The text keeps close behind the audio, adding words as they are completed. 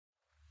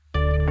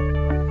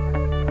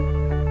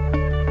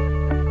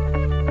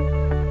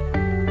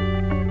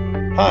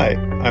Hi,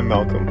 I'm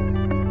Malcolm.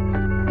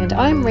 And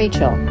I'm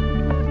Rachel.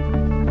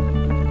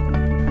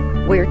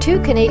 We're two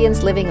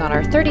Canadians living on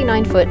our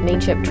 39-foot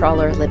mainship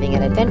trawler, living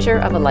an adventure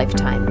of a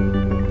lifetime.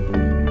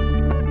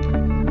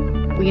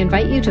 We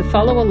invite you to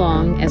follow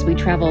along as we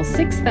travel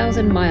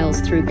 6,000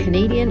 miles through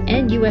Canadian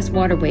and U.S.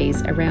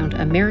 waterways around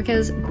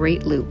America's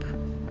Great Loop.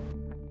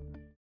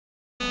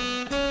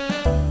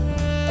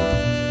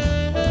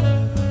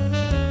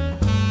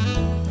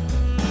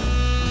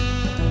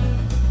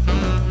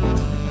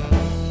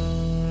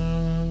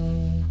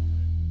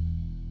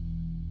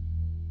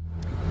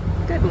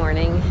 Good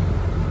morning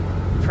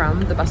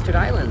from the Bustard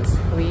Islands.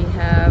 We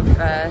have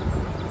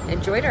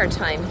enjoyed our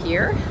time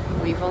here.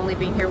 We've only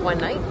been here one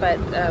night, but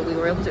we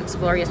were able to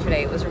explore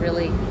yesterday. It was a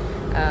really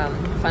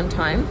fun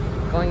time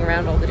going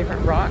around all the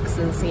different rocks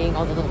and seeing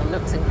all the little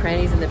nooks and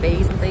crannies in the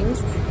bays and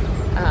things.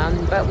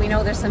 But we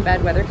know there's some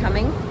bad weather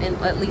coming, and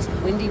at least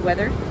windy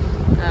weather.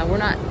 We're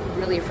not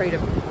really afraid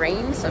of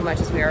rain so much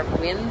as we are of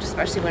wind,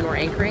 especially when we're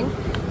anchoring.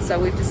 So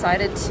we've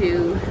decided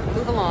to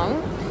move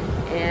along,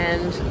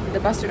 and the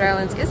Bustard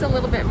Islands is a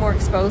little bit more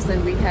exposed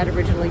than we had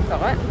originally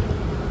thought.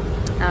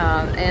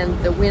 And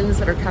the winds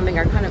that are coming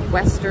are kind of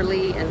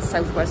westerly and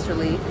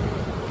southwesterly,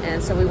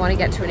 and so we want to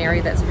get to an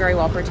area that's very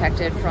well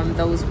protected from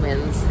those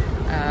winds.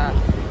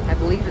 I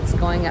believe it's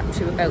going up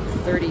to about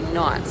 30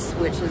 knots,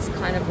 which is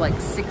kind of like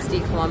 60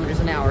 kilometers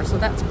an hour, so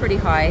that's pretty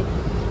high.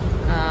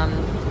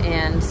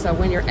 And so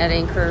when you're at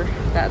anchor,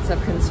 that's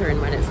of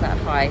concern when it's that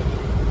high.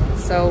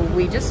 So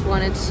we just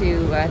wanted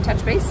to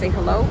touch base, say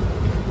hello.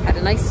 Had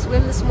a nice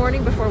swim this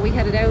morning before we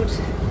headed out,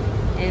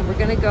 and we're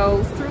going to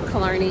go through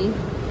Killarney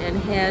and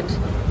head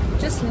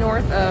just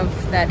north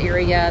of that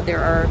area. There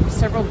are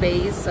several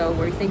bays, so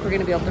we think we're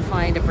going to be able to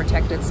find a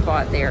protected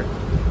spot there.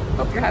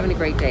 Hope you're having a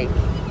great day.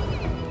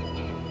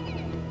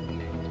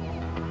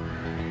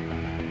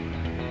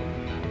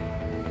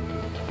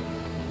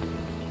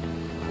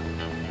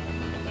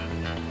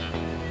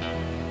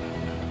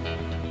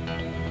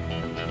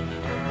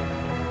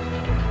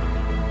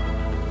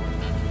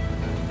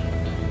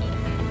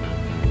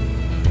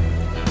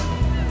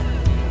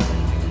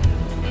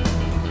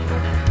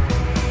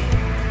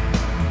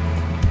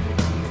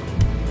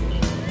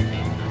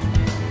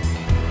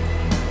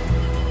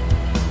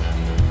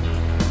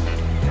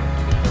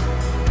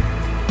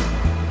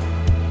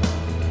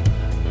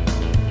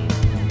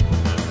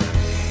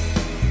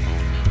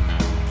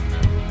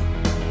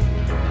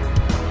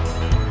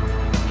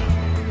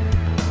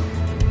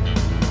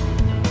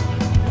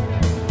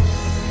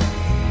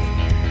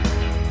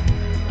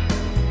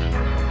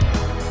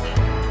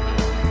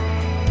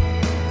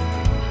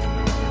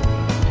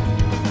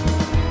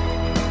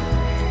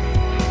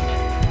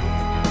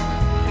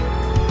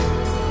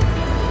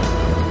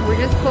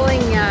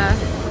 Pulling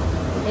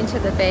into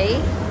the bay,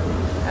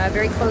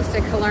 very close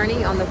to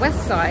Killarney on the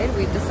west side.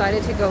 We've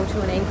decided to go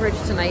to an anchorage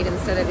tonight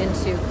instead of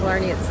into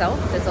Killarney itself.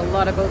 There's a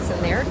lot of boats in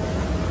there.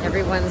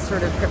 Everyone's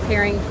sort of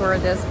preparing for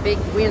this big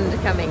wind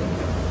coming.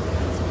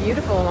 It's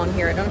beautiful along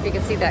here. I don't know if you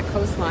can see that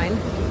coastline.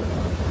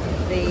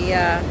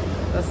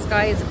 The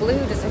sky is blue,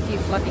 just a few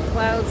fluffy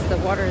clouds. The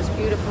water is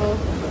beautiful,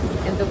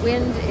 and the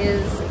wind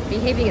is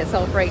behaving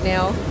itself right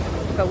now,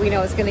 but we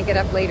know it's going to get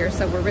up later,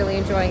 so we're really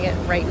enjoying it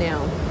right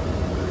now.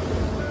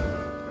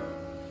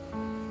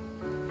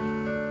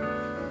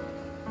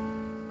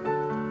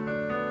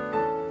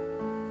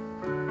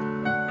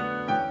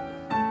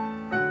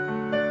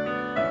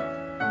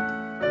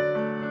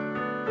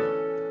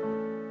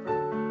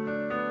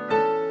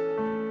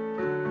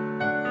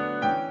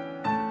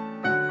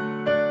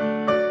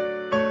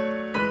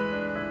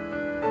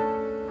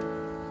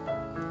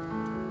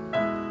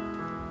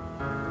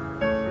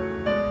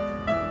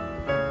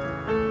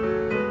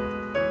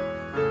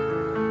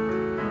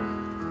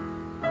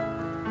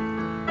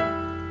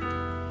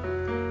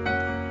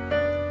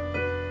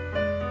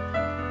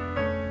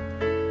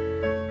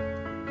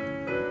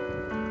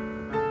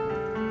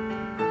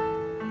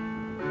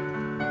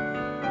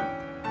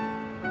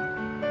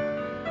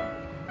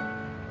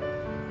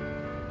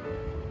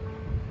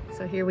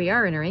 So here we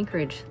are in our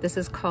anchorage. This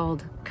is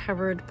called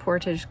Covered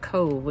Portage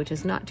Cove, which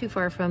is not too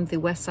far from the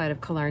west side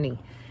of Killarney.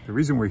 The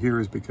reason we're here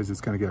is because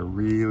it's going to get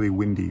really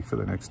windy for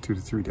the next 2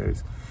 to 3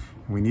 days.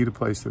 And we need a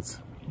place that's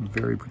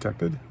very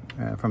protected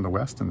from the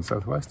west and the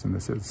southwest, and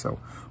this is. So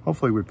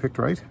hopefully we picked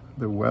right.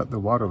 The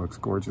water looks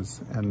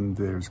gorgeous, and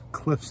there's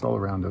cliffs all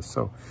around us,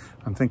 so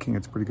I'm thinking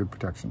it's pretty good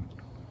protection.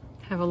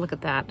 Have a look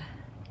at that.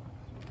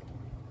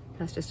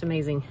 That's just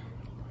amazing.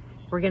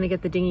 We're going to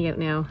get the dinghy out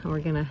now, and we're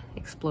going to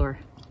explore.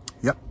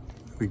 Yep.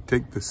 We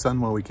take the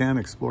sun while we can,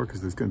 explore,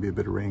 because there's going to be a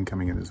bit of rain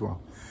coming in as well.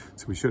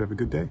 So we should have a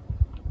good day.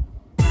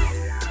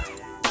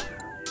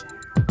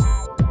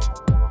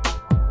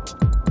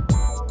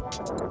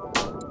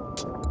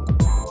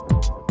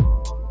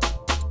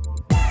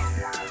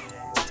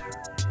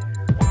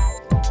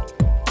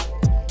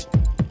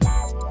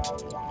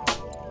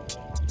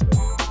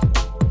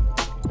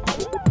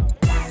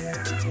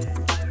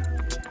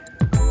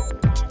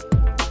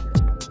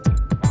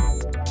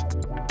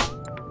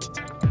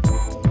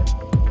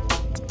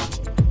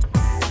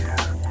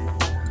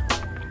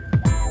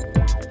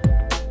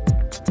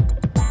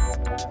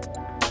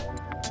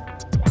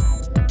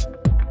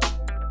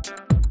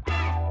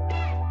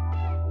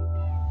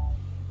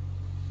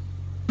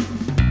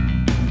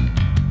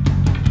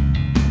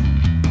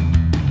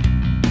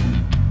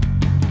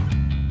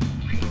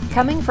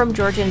 Coming from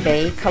Georgian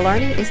Bay,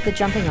 Killarney is the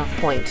jumping-off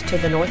point to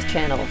the North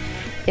Channel.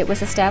 It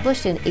was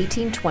established in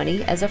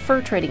 1820 as a fur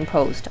trading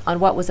post on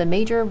what was a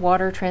major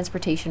water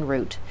transportation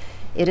route.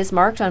 It is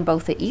marked on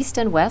both the east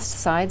and west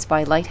sides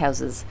by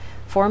lighthouses.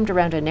 Formed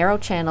around a narrow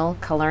channel,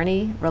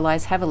 Killarney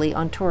relies heavily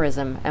on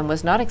tourism and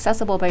was not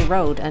accessible by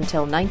road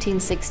until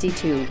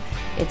 1962.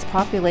 Its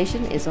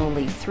population is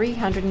only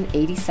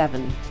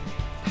 387.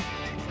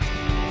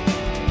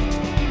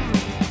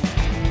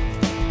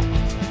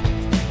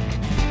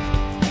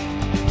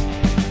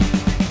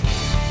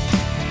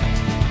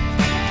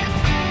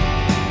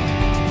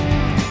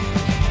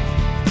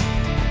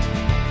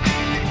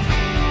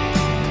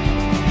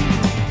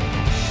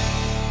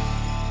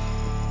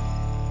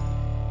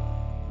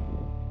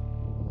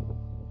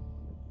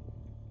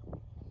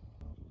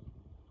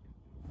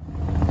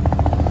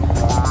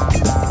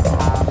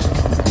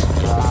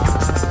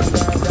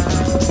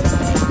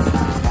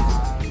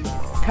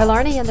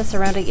 Killarney and the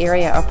surrounding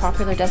area are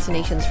popular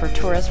destinations for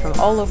tourists from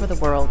all over the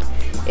world.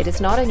 It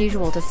is not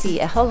unusual to see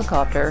a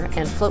helicopter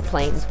and float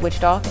planes which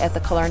dock at the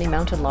Killarney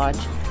Mountain Lodge,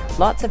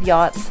 lots of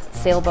yachts,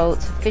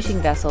 sailboats, fishing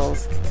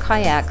vessels,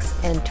 kayaks,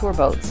 and tour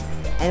boats.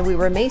 And we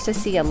were amazed to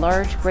see a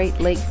large Great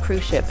Lake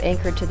cruise ship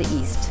anchored to the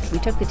east. We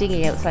took the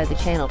dinghy outside the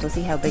channel to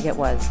see how big it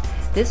was.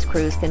 This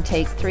cruise can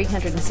take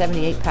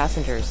 378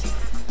 passengers.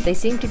 They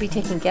seem to be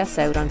taking guests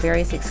out on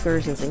various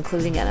excursions,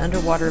 including an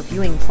underwater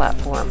viewing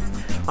platform.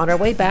 On our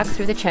way back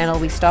through the channel,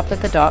 we stopped at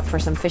the dock for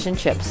some fish and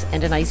chips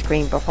and an ice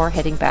cream before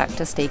heading back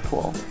to stay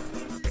cool.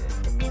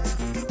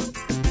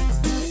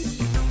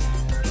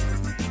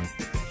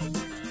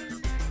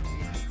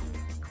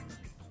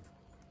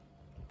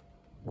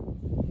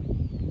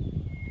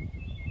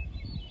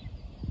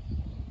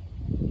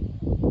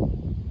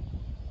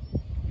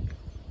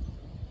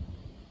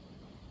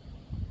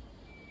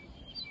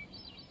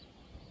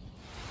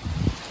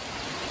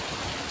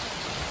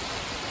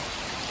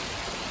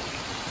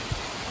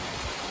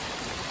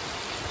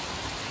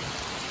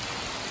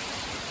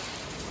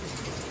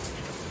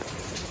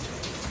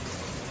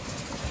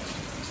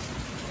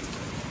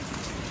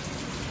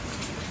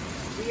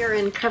 We are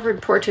in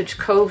Covered Portage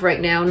Cove right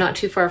now, not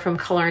too far from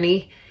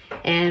Killarney,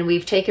 and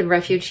we've taken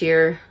refuge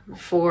here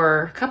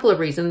for a couple of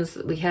reasons.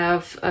 We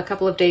have a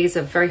couple of days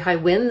of very high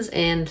winds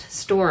and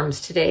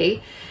storms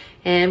today,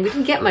 and we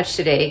didn't get much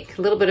today.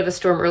 A little bit of a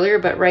storm earlier,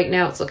 but right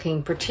now it's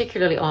looking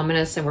particularly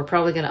ominous, and we're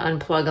probably going to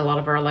unplug a lot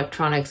of our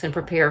electronics and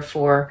prepare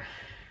for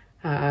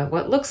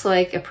what looks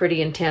like a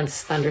pretty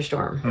intense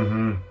thunderstorm.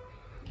 Mm-hmm.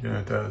 Yeah,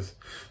 it does.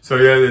 So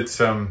yeah,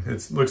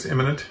 it looks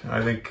imminent.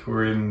 I think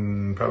we're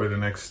in probably the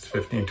next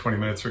 15-20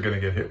 minutes we're going to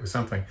get hit with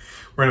something.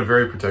 We're in a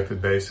very protected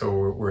bay, so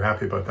we're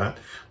happy about that.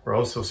 We're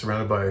also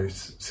surrounded by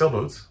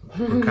sailboats.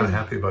 We're kind of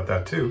happy about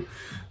that too.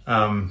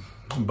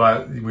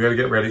 But we got to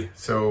get ready.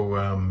 So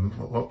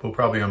we'll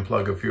probably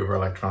unplug a few of our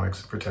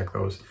electronics to protect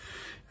those.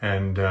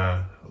 And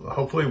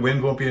hopefully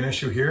wind won't be an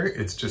issue here.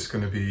 It's just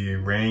going to be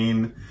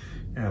rain,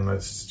 and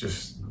let's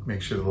just make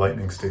sure the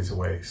lightning stays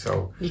away.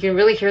 So you can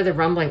really hear the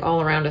rumbling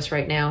all around us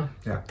right now.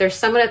 Yeah. There's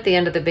someone at the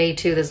end of the bay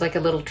too. There's like a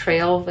little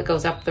trail that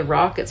goes up the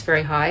rock. It's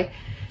very high,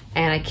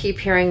 and I keep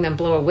hearing them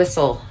blow a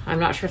whistle. I'm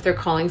not sure if they're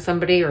calling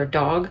somebody or a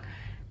dog,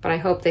 but I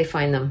hope they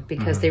find them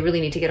because they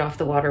really need to get off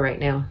the water right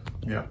now.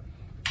 Yeah.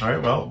 All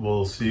right, well,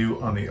 we'll see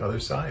you on the other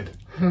side.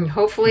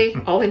 Hopefully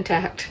all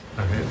intact.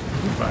 Okay,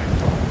 bye.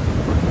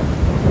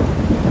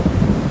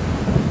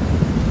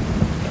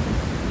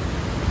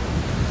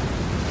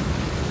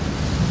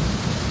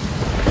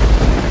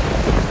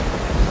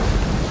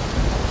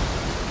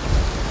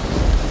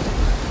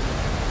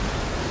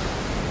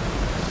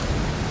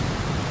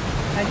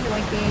 How do you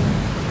like being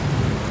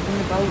in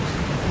the boat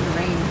in the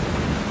rain?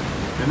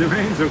 And the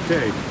rain's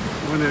okay.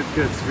 When it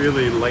gets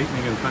really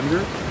lightning and thunder,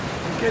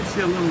 it gets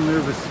you a little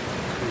nervous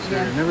because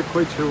you're never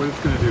quite sure what it's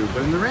going to do.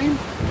 But in the rain,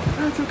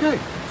 it's okay.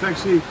 It's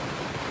actually,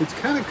 it's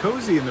kind of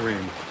cozy in the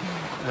rain.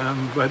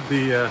 But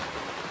the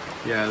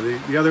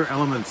other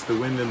elements, the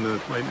wind and the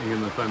lightning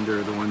and the thunder,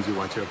 are the ones you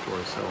watch out for.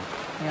 So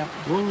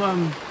we'll,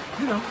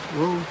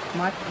 we'll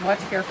watch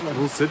carefully.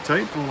 We'll sit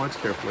tight and we'll watch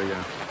carefully.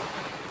 Yeah.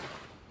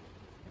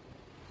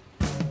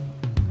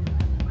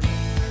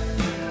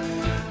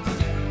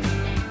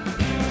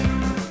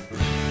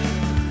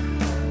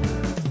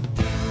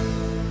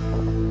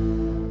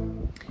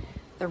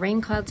 The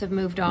rain clouds have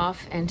moved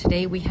off, and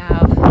today we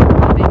have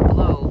a big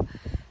blow.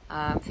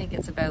 I think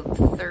it's about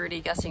 30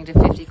 gusting to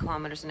 50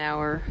 kilometers an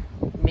hour,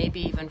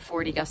 maybe even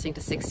 40 gusting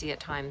to 60 at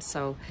times.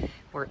 So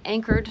we're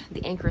anchored,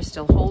 the anchor is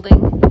still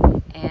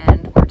holding,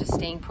 and we're just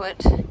staying put,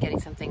 getting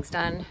some things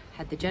done.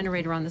 Had the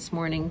generator on this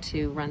morning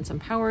to run some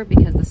power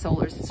because the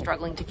solar's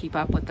struggling to keep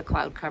up with the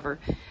cloud cover.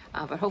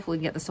 But hopefully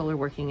we can get the solar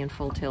working in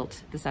full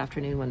tilt this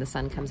afternoon when the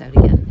sun comes out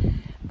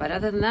again. But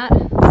other than that,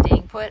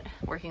 staying put,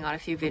 working on a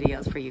few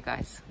videos for you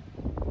guys.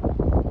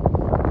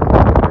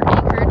 We're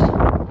anchored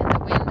and the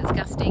wind is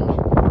gusting.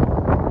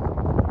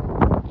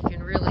 You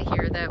can really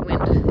hear that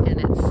wind, and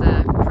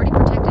it's pretty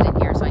protected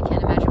in here, so I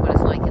can't imagine what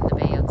it's like in the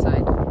bay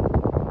outside.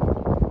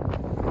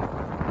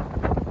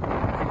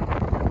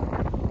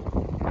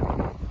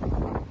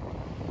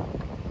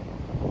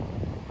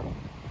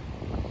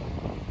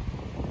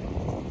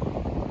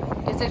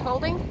 Is it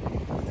holding?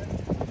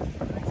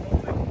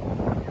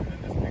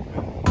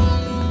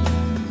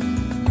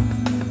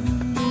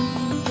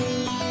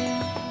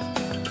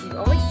 You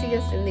always see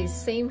us in these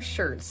same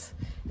shirts.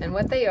 And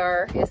what they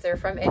are is they're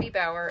from Eddie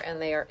Bauer,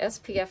 and they are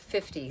SPF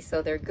 50,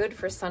 so they're good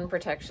for sun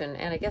protection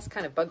and I guess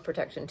kind of bug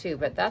protection too.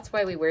 But that's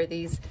why we wear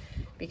these,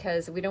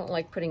 because we don't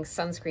like putting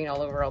sunscreen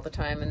all over all the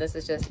time, and this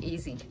is just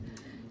easy.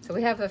 So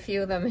we have a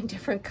few of them in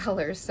different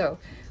colors, so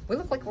we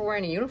look like we're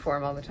wearing a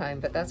uniform all the time,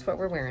 but that's what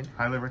we're wearing.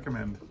 Highly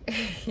recommend.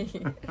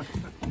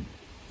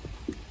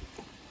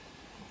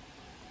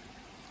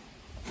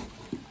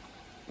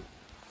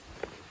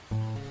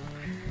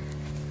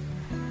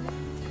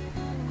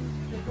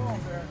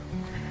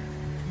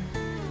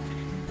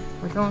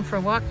 We're going for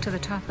a walk to the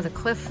top of the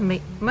cliff.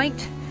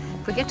 Might,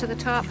 if we get to the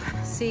top,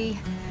 see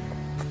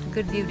a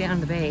good view down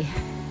the bay.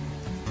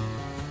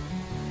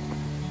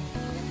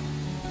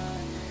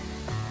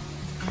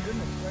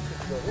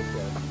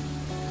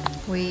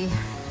 We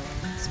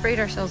sprayed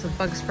ourselves with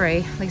bug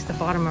spray, at least the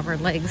bottom of our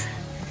legs,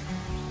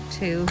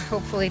 to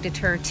hopefully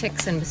deter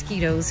ticks and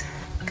mosquitoes.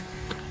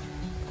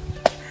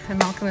 And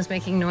Malcolm is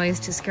making noise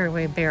to scare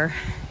away a bear,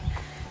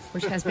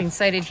 which has been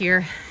sighted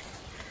here.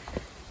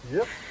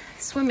 Yep.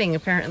 Swimming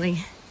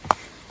apparently,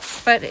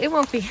 but it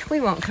won't be.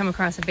 We won't come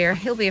across a bear.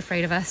 He'll be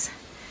afraid of us.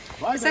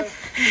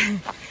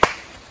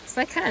 It's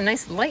like kind of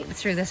nice light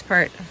through this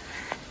part.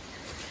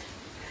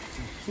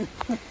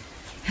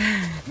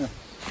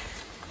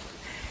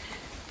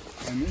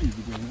 I knew you'd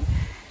be doing that.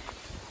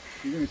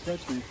 You're gonna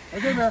catch me.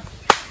 Okay, bear.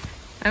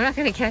 I'm not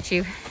gonna catch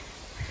you.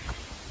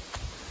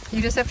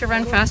 You just have to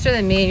run faster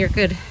than me, and you're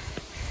good.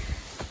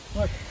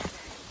 Look.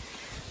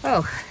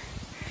 Oh,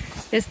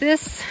 is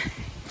this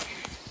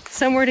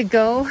somewhere to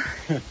go?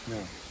 No.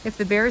 If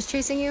the bear is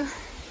chasing you?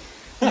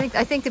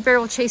 I think the bear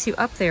will chase you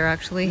up there,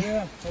 actually.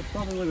 Yeah, that's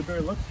probably where the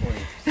bear looks for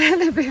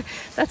you. The bear,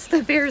 that's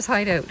the bear's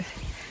hideout.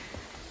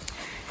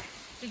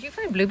 Did you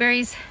find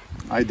blueberries?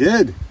 I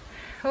did.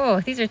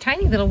 Oh, these are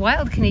tiny little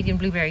wild Canadian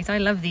blueberries. I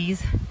love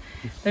these.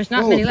 There's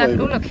not many left.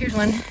 Oh, look, here's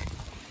one.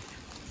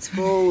 It's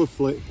full of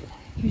flavor.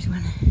 Here's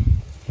one.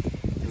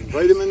 And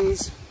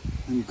vitamins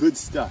and good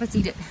stuff. Let's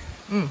eat it.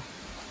 Mmm.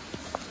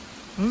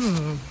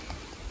 Mmm.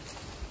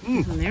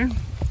 There's one there.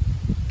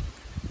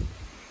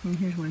 And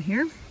here's one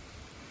here.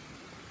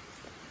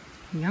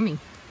 Yummy.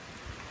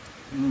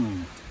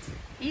 Mm.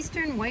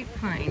 Eastern white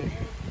pine.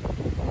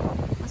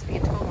 Must be a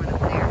tall one up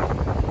there.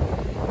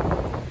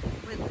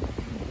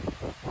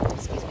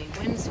 Excuse me,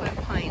 windswept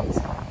pines.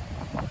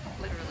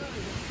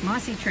 Literally.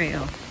 Mossy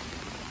trail.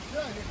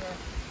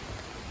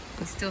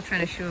 He's still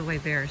trying to shoo away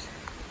bears.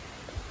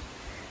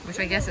 Which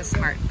I guess is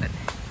smart, but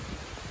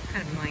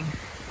kind of annoying.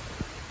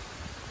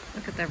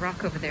 Look at that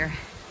rock over there.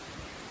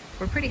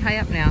 We're pretty high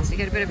up now, so you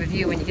get a bit of a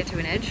view when you get to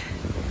an edge.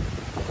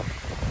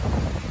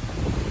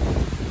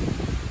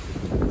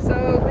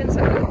 So, where's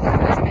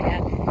my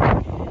hat?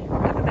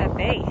 Look at that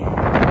bay.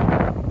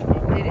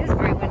 It is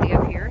very windy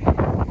up here.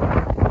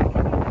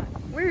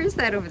 Where is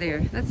that over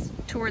there? That's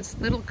towards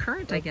Little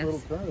Current, I guess.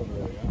 Little Current over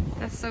there, yeah.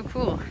 That's so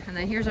cool. And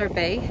then here's our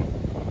bay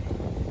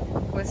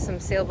with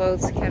some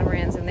sailboats,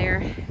 catamarans in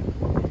there.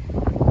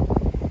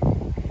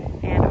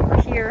 And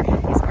over here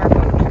is our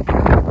boat.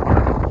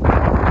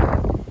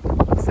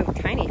 Looks so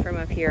tiny from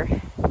up here.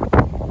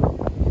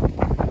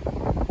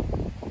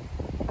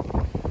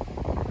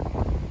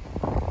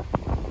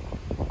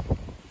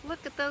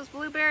 Look at those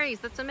blueberries.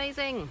 That's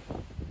amazing.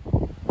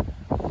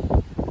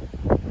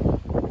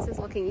 This is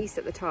looking east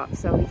at the top,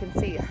 so you can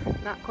see,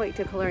 not quite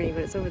to Killarney,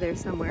 but it's over there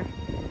somewhere.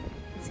 You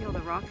can see all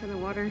the rock in the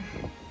water.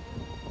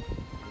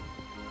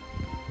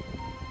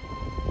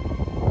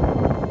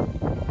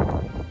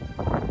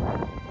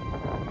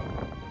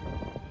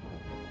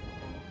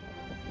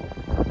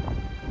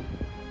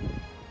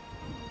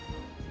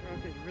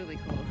 Really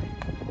cool.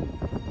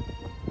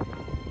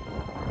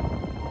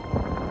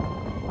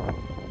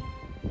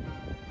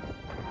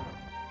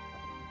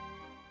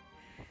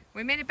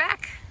 We made it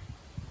back.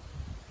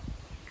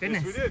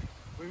 Goodness. Yes, we did.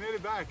 We made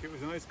it back. It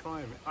was a nice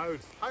climb. I would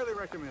highly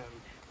recommend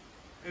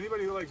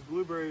anybody who likes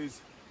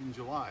blueberries in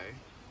July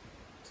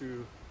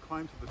to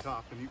climb to the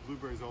top and eat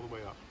blueberries all the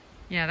way up.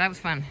 Yeah, that was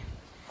fun.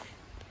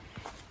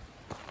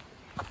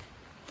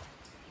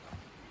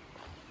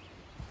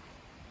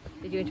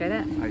 Did you enjoy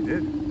that? I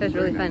did. That was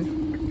really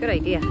fun. Good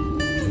idea.